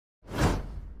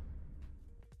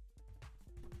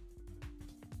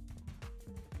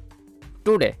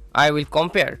Today I will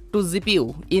compare two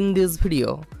GPU in this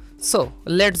video. So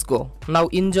let's go. Now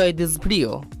enjoy this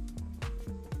video.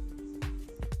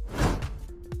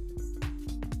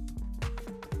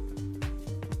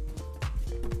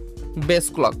 Base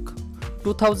clock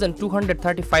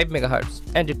 2235 MHz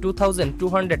and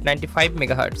 2295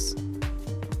 MHz.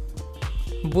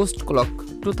 Boost clock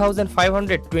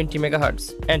 2520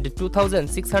 MHz and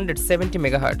 2670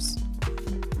 MHz.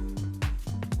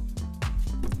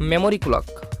 Memory clock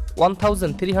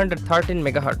 1313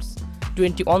 MHz,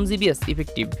 21 GBs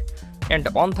effective and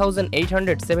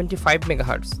 1875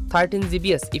 MHz, 13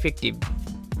 GBs effective.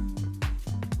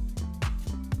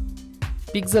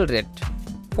 Pixel rate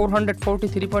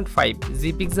 443.5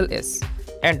 Gpixels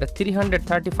and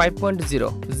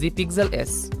 335.0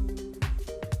 Gpixels.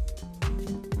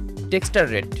 Texture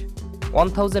rate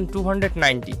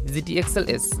 1290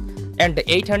 GTXLs and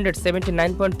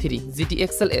 879.3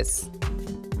 GTXLs.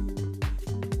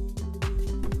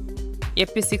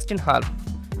 FP16 half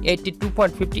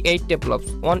 82.58 teraflops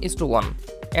 1:1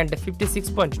 and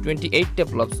 56.28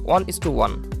 teraflops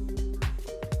 1:1.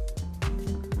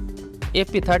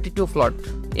 FP32 float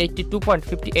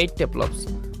 82.58 teraflops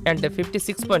and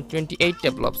 56.28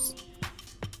 teraflops.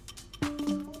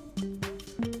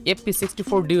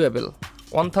 FP64 durable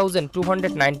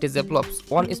 1290 teraflops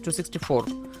 1:64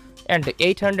 and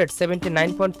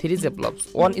 879.3 teraflops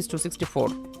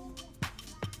 1:64.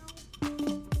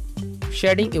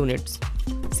 Shading units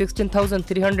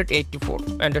 16384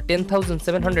 and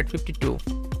 10752.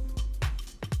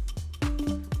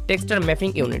 Texture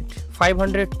mapping unit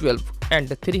 512 and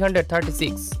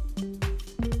 336.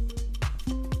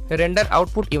 Render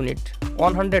output unit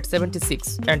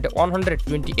 176 and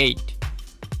 128.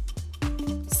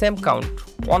 Same count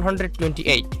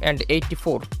 128 and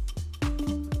 84.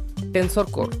 Tensor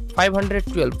core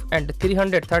 512 and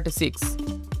 336.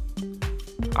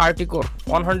 RT core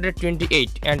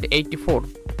 128 and 84.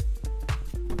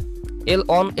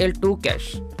 L1 L2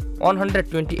 cache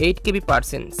 128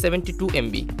 KB/s 72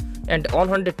 MB and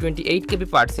 128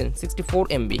 KB/s 64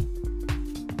 MB.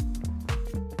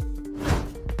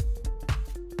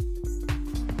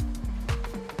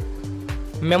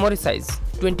 Memory size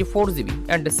 24 GB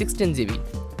and 16 GB.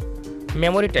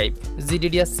 Memory type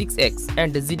GDDR6X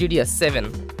and GDDR7.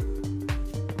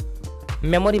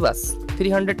 Memory bus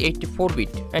 384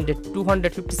 bit and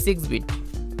 256 bit.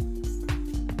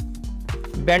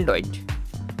 Bandwidth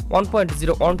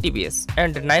 1.0 on TBS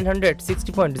and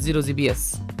 960.0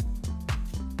 GBs.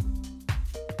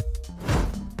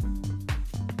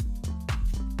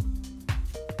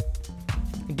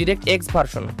 DirectX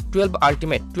version 12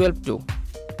 Ultimate 12.2.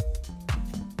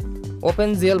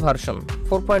 OpenGL version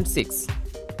 4.6.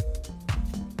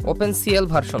 OpenCL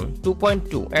version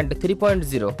 2.2 and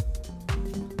 3.0.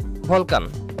 Vulkan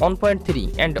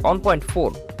 1.3 and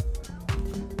 1.4.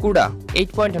 CUDA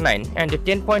 8.9 and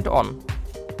 10.1.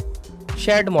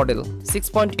 Shared model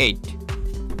 6.8.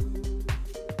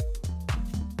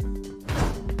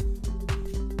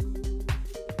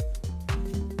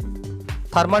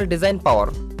 Thermal design power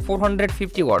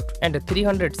 450 watt and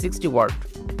 360 watt.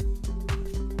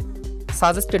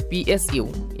 Suggested PSU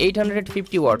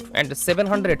 850 watt and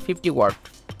 750 watt.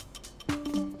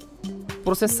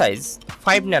 Process size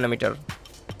 5 nanometer.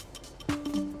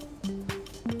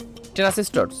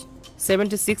 Transistors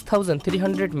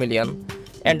 76,300 million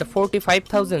and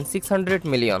 45,600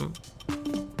 million.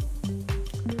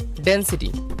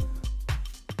 Density.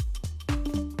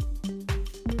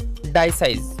 Die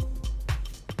size.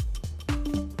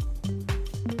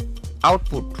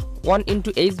 Output 1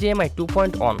 into HDMI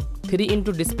 2.1, 3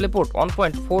 into DisplayPort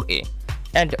 1.4a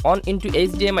and 1 into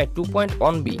HDMI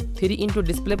 2.1b, 3 into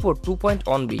DisplayPort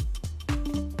 2.1b.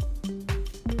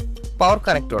 Power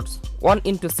connectors 1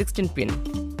 into 16 pin.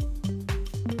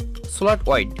 Slot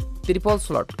wide, triple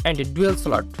slot and dual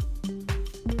slot.